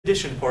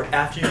addition part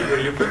after you get rid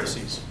of your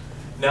parentheses.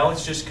 Now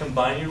let's just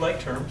combine your like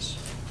terms.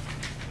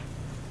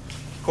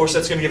 Of course,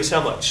 that's going to give us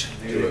how much?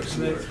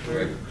 2x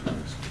squared.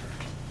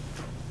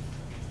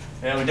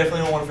 Yeah, we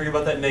definitely don't want to forget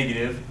about that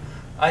negative.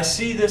 I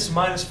see this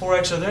minus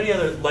 4x. Are there any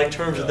other like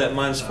terms with that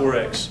minus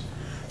 4x?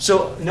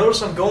 So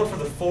notice I'm going for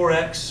the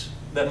 4x,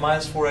 that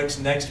minus 4x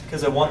next,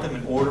 because I want them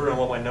in order and I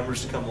want my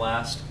numbers to come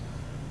last.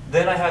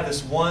 Then I have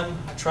this 1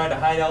 I try to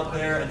hide out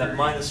there, and that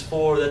minus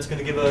 4, that's going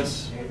to give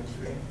us...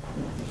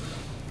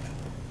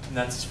 And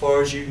that's as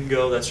far as you can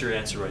go. That's your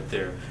answer right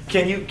there.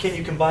 Can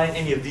you combine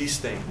any of these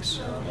things?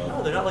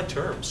 No, they're not like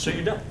terms, so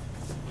you're done.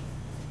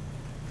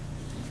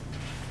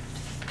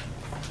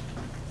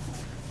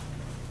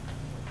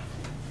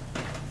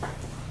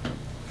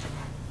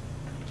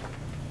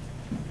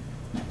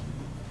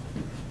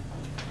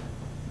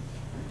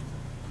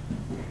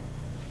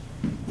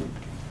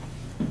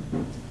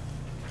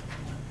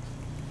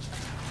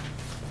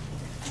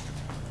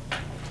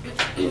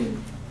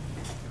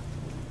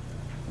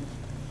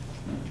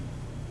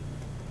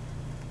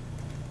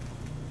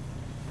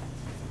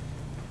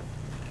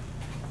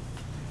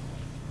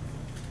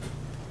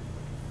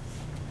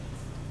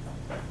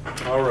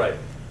 All right,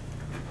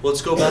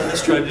 let's go about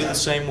this. Try to do it the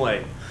same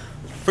way.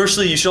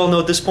 Firstly, you should all know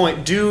at this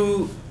point,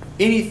 do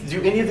any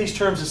of these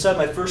terms inside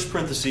my first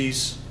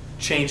parentheses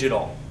change at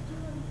all?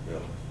 Yeah.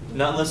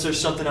 Not unless there's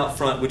something out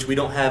front, which we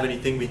don't have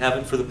anything. We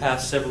haven't for the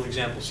past several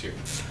examples here.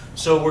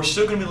 So we're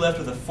still going to be left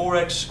with a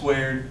 4x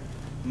squared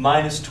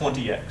minus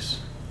 20x.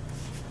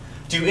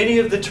 Do any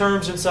of the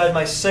terms inside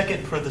my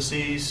second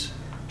parentheses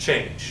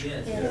change?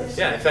 Yes.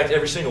 Yeah, in fact,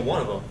 every single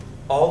one of them.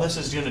 All this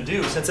is going to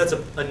do, since that's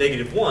a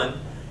negative 1,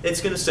 it's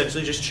going to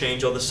essentially just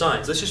change all the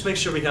signs. Let's just make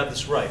sure we have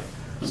this right.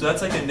 So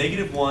that's like a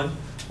negative 1.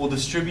 We'll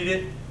distribute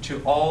it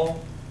to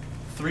all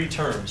three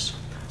terms.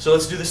 So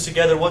let's do this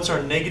together. What's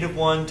our negative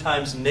 1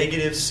 times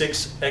negative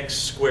 6x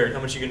squared?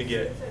 How much are you going to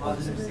get?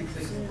 Positive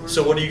 6x squared.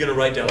 So what are you going to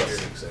write down here?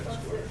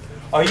 6x squared.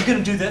 Are you going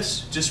to do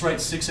this? Just write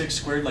 6x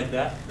squared like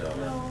that?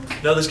 No.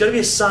 No, there's got to be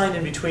a sign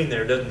in between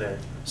there, doesn't there?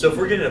 So if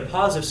we're getting a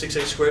positive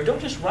 6x squared, don't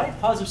just write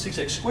positive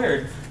 6x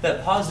squared.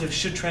 That positive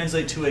should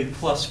translate to a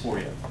plus for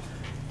you.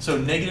 So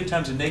negative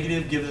times a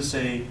negative gives us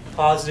a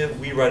positive.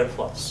 We write a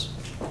plus.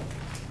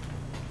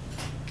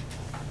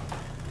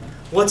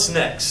 What's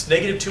next?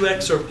 Negative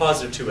 2x or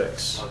positive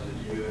 2x?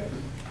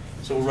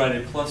 So we'll write a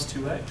plus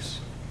 2x.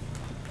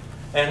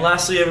 And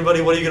lastly,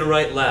 everybody, what are you going to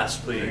write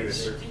last,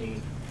 please? Negative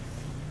 13.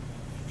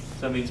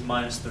 So that means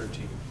minus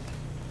 13.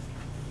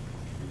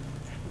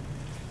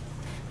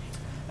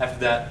 After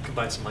that,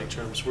 combine some like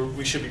terms.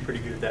 We should be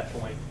pretty good at that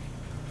point.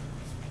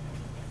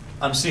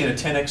 I'm seeing a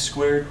 10x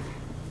squared.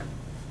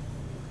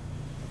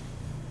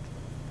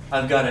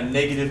 I've got a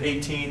negative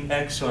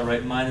 18x, so I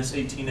write minus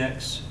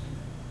 18x.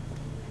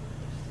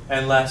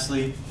 And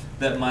lastly,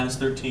 that minus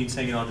 13 is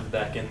hanging on to the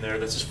back end there.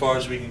 That's as far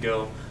as we can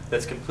go.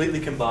 That's completely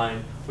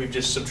combined. We've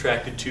just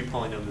subtracted two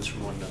polynomials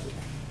from one another.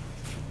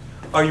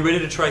 Are you ready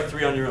to try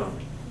 3 on your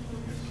own?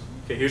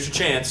 Okay, here's your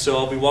chance. So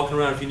I'll be walking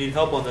around. If you need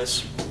help on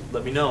this,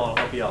 let me know. I'll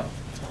help you out.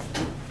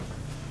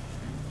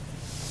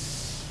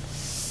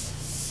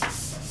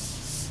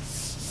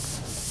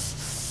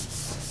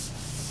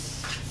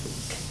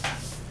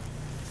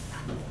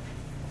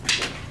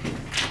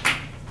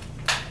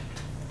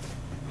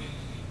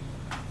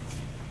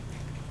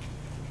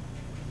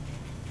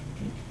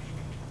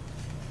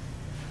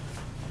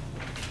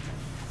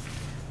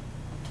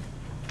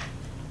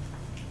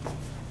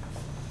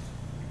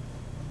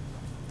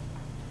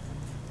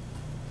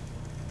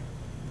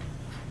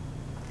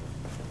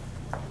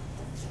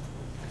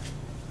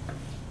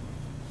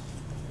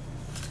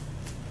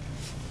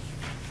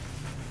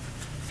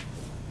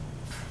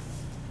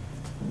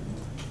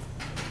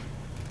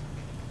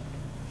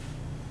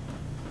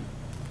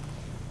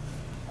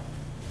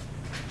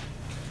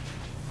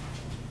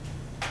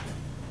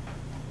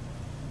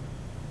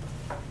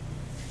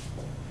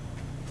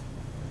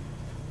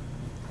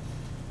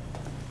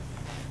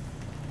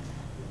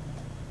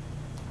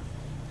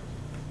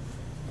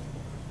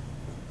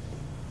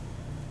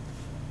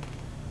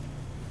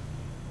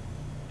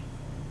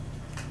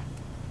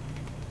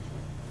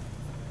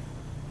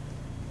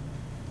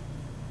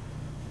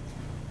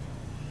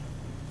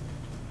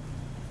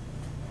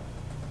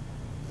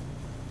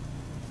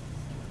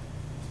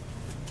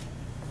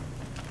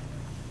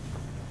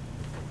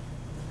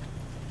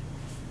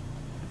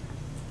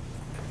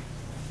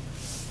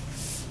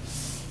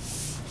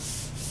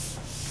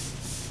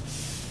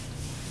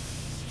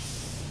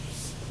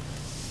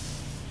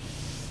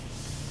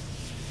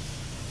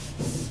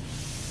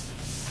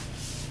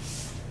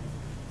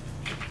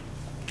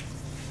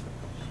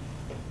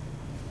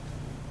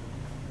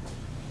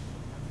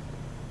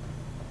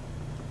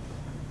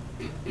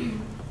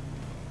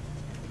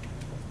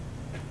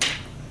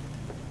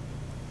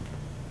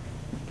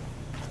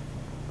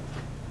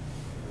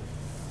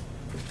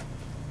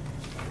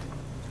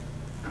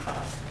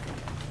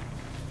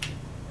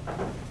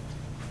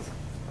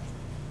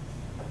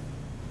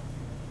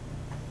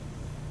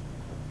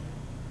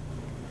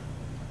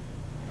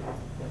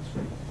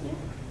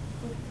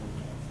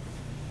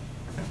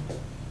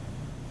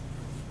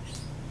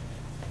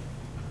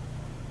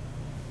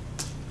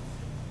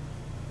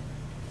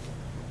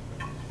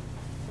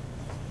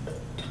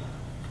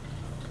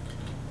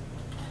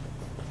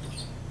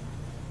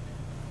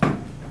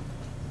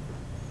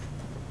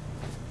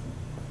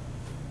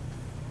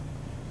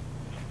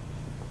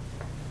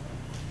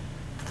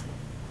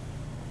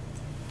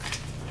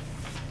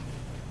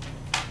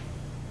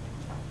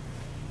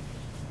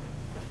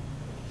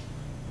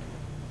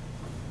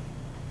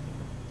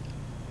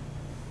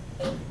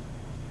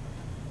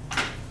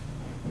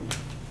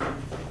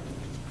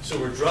 So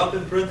we're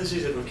dropping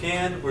parentheses if we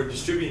can. We're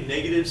distributing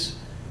negatives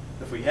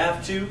if we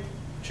have to.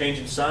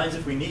 Changing signs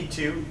if we need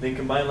to. Then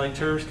combine like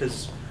terms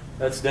because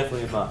that's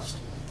definitely a must.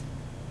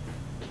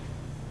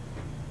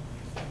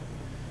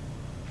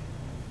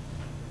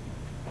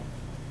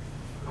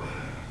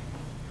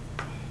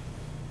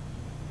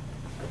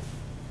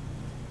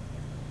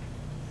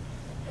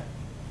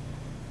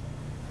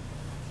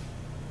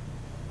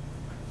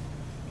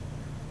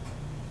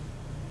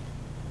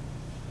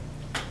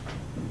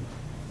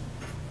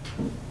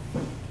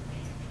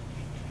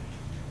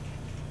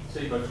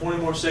 Say about 20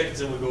 more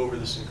seconds and we'll go over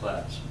this in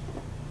class.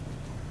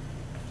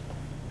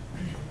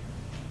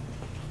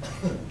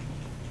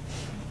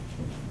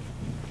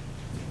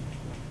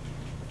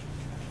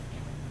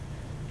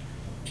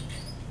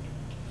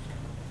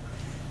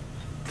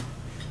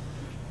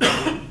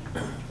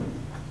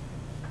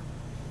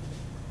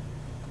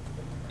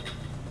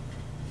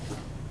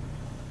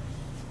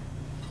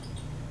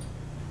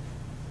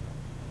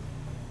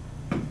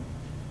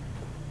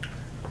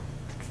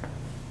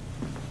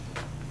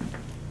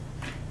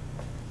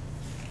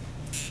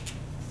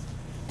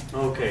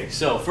 Okay,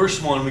 so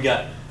first one we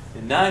got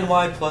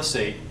 9y plus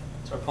 8,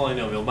 it's our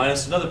polynomial,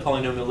 minus another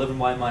polynomial,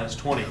 11y minus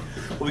 20.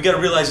 What we got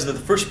to realize is that the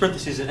first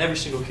parentheses in every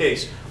single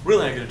case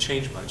really aren't going to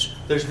change much.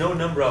 There's no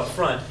number out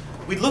front.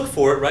 We'd look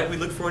for it, right? We'd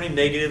look for any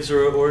negatives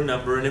or a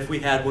number, and if we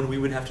had one, we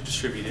would have to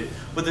distribute it.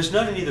 But there's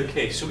none in either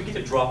case, so we get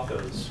to drop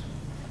those.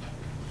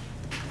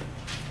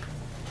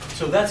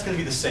 So that's going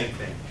to be the same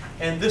thing.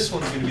 And this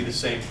one's going to be the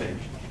same thing.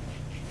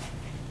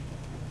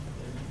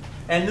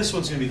 And this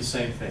one's going to be the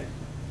same thing.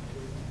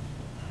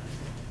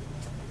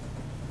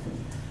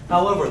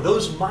 However,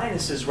 those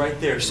minuses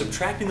right there,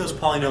 subtracting those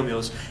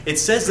polynomials, it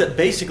says that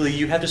basically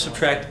you have to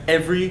subtract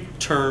every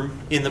term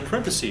in the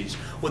parentheses.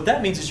 What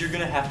that means is you're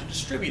going to have to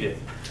distribute it.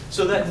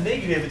 So that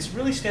negative, it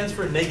really stands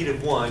for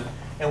 -1,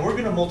 and we're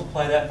going to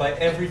multiply that by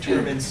every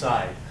term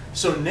inside.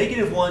 So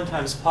 -1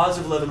 times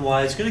positive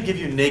 11y is going to give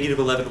you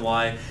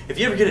 -11y. If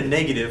you ever get a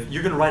negative,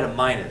 you're going to write a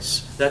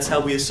minus. That's how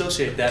we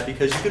associate that,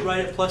 because you could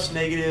write it plus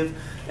negative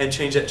and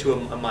change that to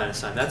a minus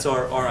sign. That's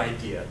our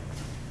idea.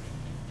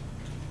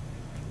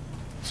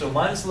 So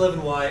minus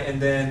 11y,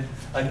 and then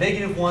a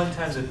 -1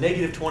 times a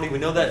 -20. We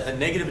know that a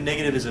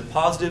negative is a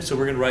positive, so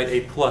we're going to write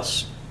a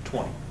plus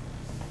 20.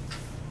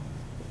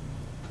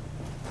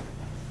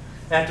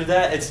 After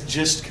that, it's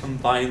just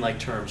combining like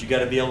terms. You got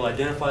to be able to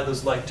identify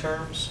those like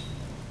terms,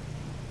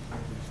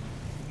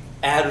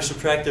 add or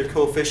subtract their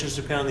coefficients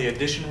depending on the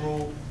addition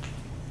rule,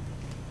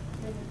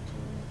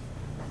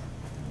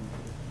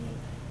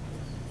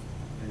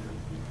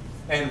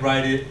 and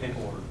write it in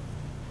order.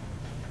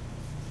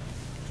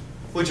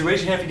 Would you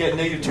raise your hand if you got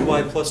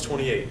 -2y plus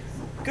 28?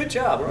 Good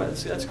job. All right,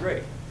 that's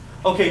great.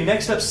 Okay,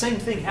 next up, same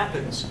thing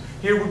happens.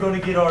 Here we're going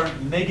to get our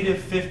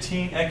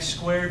 -15x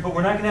squared, but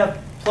we're not going to have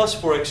plus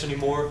 4x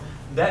anymore.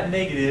 That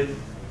negative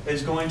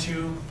is going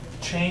to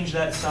change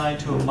that sign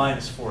to a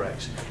minus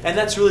 4x. And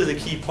that's really the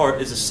key part,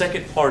 is the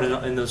second part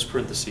in those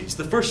parentheses.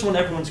 The first one,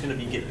 everyone's going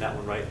to be getting that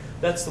one right.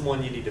 That's the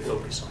one you need to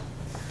focus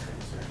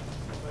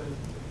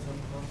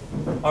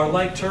on. Our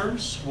like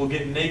terms, we'll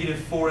get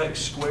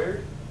 -4x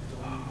squared.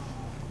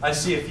 I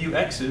see a few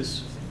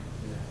x's.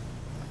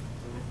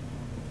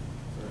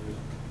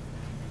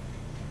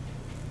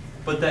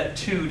 But that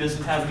 2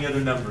 doesn't have any other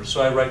numbers. So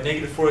I write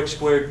 -4x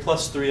squared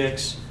plus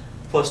 3x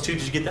plus 2.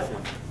 Did you get that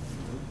one?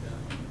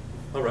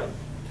 All right.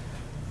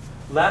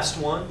 Last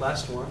one.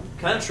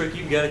 Kind of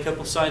tricky. We've got a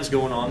couple signs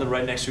going on. They're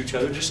right next to each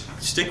other. Just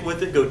stick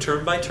with it. Go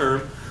term by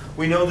term.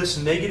 We know this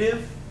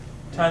negative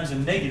times a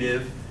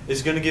negative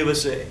is going to give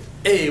us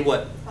a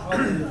what?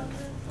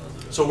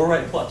 So we're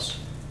writing plus.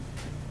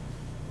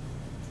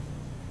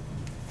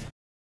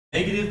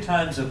 Negative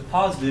times a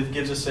positive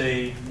gives us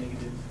a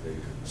negative.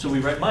 So we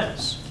write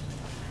minus.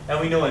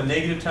 And we know a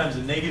negative times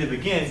a negative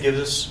again gives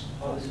us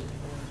positive.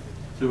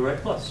 So we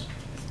write plus.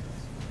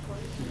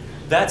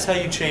 That's how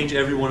you change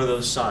every one of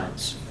those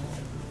signs.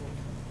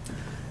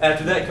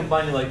 After that,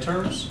 combine your like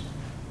terms.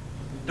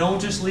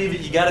 Don't just leave it.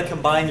 You got to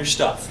combine your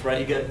stuff, right?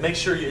 You got to make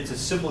sure it's as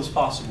simple as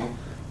possible.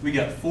 We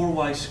got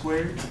 4y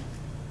squared.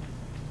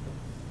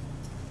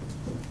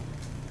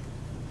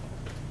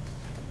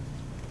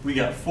 We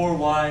got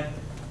 4y.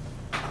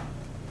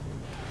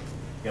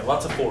 Yeah,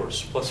 lots of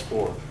 4s, plus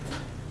 4.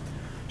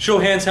 Show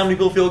of hands, how many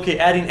people feel okay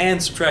adding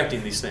and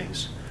subtracting these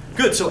things?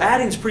 Good, so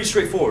adding is pretty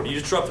straightforward. You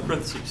just drop the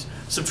parentheses.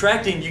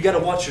 Subtracting, you got to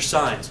watch your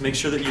signs. Make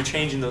sure that you're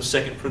changing those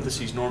second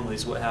parentheses normally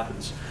is what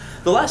happens.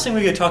 The last thing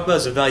we're going to talk about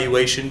is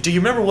evaluation. Do you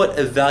remember what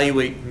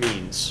evaluate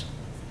means?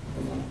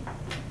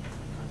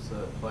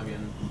 That's plug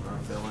in or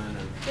fill in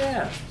and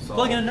yeah, solve.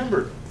 Plug in a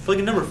number. Plug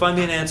in a number, find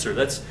me an answer.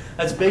 That's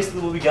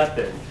basically what we got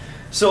there.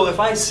 So if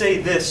I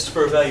say this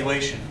for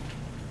evaluation,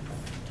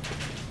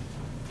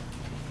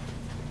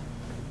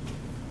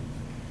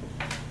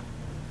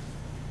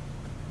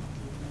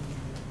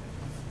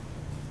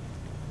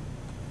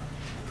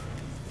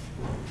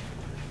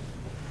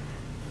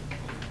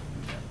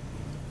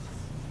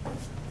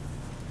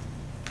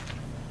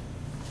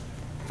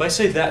 if I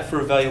say that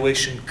for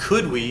evaluation,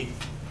 could we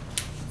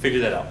figure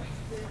that out?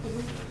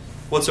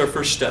 What's our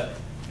first step?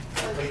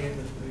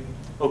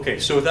 Okay,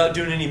 so without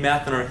doing any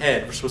math in our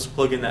head, we're supposed to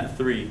plug in that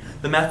 3.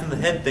 The math in the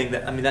head thing,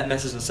 that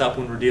messes us up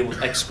when we're dealing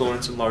with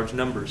exponents and large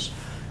numbers.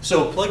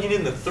 So plugging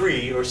in the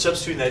 3, or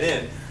substituting that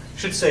in,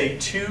 should say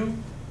 2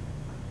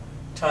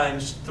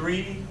 times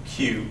 3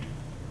 cubed,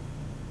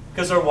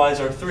 because our y's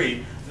are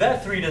 3.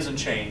 That 3 doesn't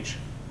change,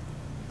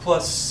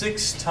 plus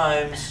 6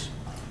 times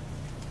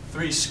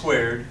 3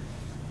 squared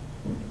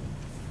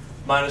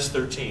minus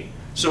 13.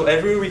 So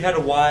everywhere we had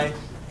a y,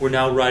 we're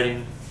now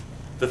writing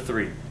the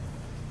 3.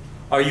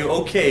 Are you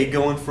okay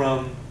going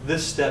from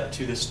this step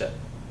to this step?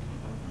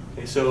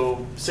 Okay,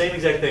 so same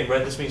exact thing,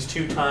 right? This means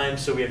 2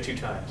 times, so we have 2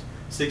 times.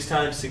 6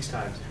 times, 6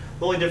 times.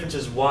 The only difference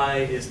is y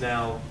is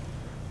now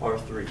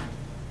R3.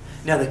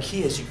 Now the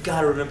key is you've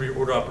got to remember your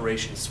order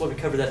operations. That's why we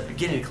covered that at the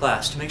beginning of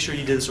class, to make sure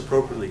you did this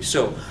appropriately.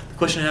 So the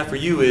question I have for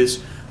you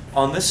is,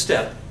 on this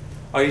step,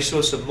 are you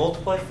supposed to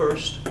multiply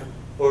first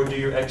or do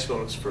your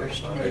exponents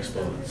first?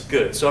 Exponents.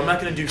 Good. So I'm not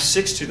going to do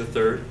 6 to the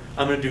third.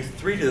 I'm going to do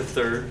 3 to the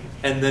third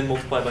and then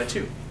multiply by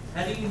 2.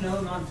 How do you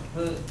know not to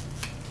put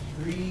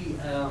 3,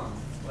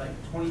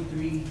 like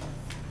 23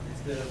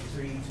 instead of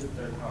 3 to the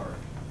third power?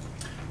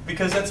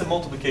 Because that's a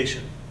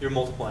multiplication. You're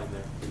multiplying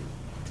there.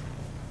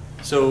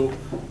 So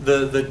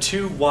the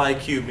 2y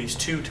cubed means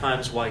 2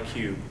 times y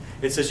cubed.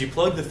 It says you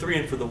plug the 3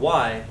 in for the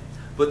y,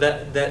 but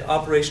that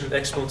operation of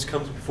exponents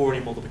comes before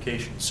any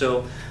multiplication.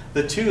 So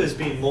the 2 is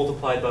being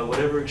multiplied by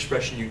whatever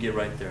expression you get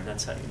right there, and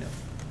that's how you know.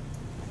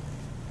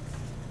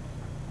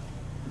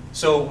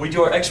 So we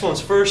do our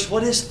exponents first.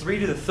 What is 3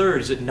 to the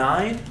third? Is it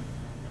 9?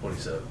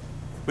 27.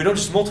 We don't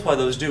just multiply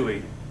those, do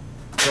we?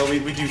 Well,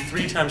 we do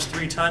 3 times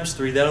 3 times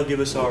 3. That'll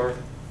give us our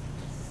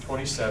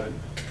 27.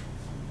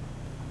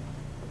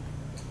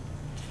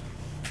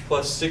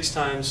 Plus 6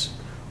 times,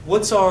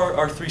 what's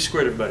our 3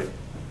 squared, everybody?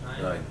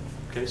 9.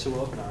 Okay, so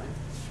we'll have 9.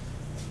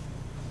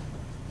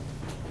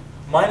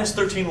 Minus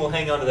 13, we'll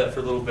hang on to that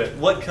for a little bit.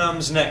 What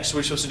comes next? What are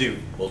we supposed to do?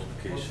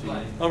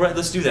 Multiplication. All right,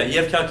 let's do that. You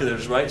have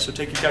calculators, right? So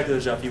take your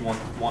calculators out if you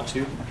want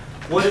to.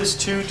 What is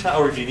 2 times,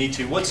 or if you need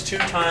to, what's 2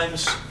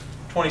 times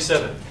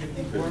 27?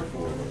 54.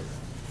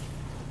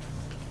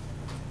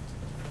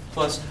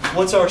 Plus,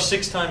 what's our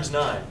 6 times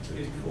 9?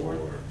 54.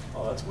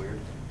 Oh, that's weird.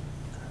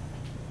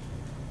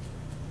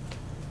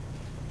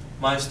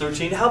 Minus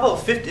 13. How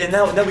about 50? And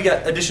now we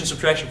got addition,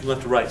 subtraction from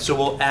left to right. So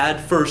we'll add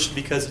first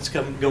because it's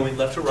going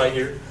left to right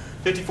here.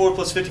 54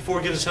 plus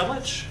 54 gives us how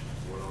much?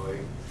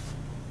 108.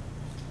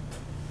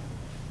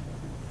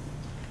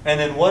 And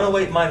then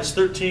 108 minus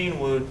 13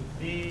 would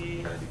be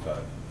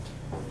 95.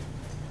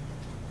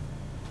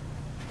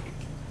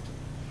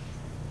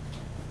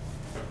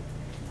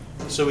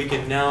 So we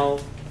can now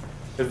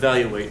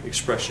evaluate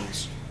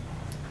expressions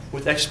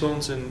with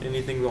exponents and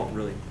anything we want,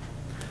 really.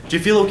 Do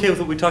you feel okay with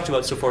what we talked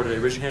about so far today?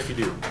 Raise your hand if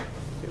you do.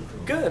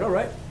 Good, all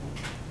right.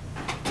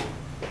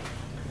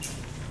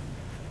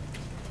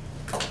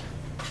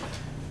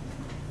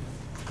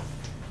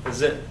 This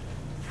is it.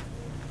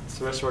 It's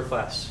the rest of our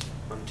class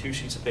on 2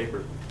 sheets of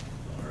paper.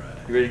 All right.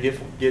 You ready to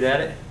get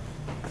at it?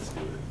 Let's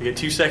do it. We got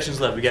 2 sections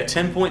left. We got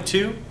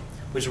 10.2,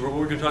 which is what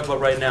we're going to talk about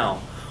right now.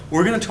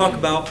 We're going to talk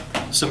about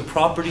some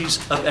properties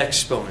of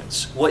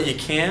exponents, what you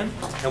can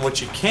and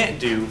what you can't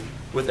do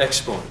with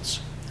exponents.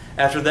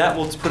 After that,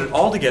 we'll put it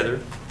all together.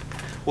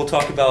 We'll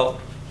talk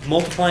about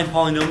multiplying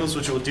polynomials,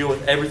 which will deal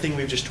with everything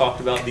we've just talked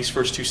about in these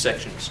first 2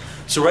 sections.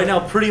 So right now,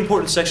 pretty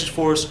important sections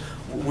for us.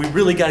 We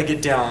really got to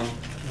get down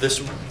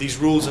these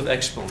rules of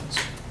exponents.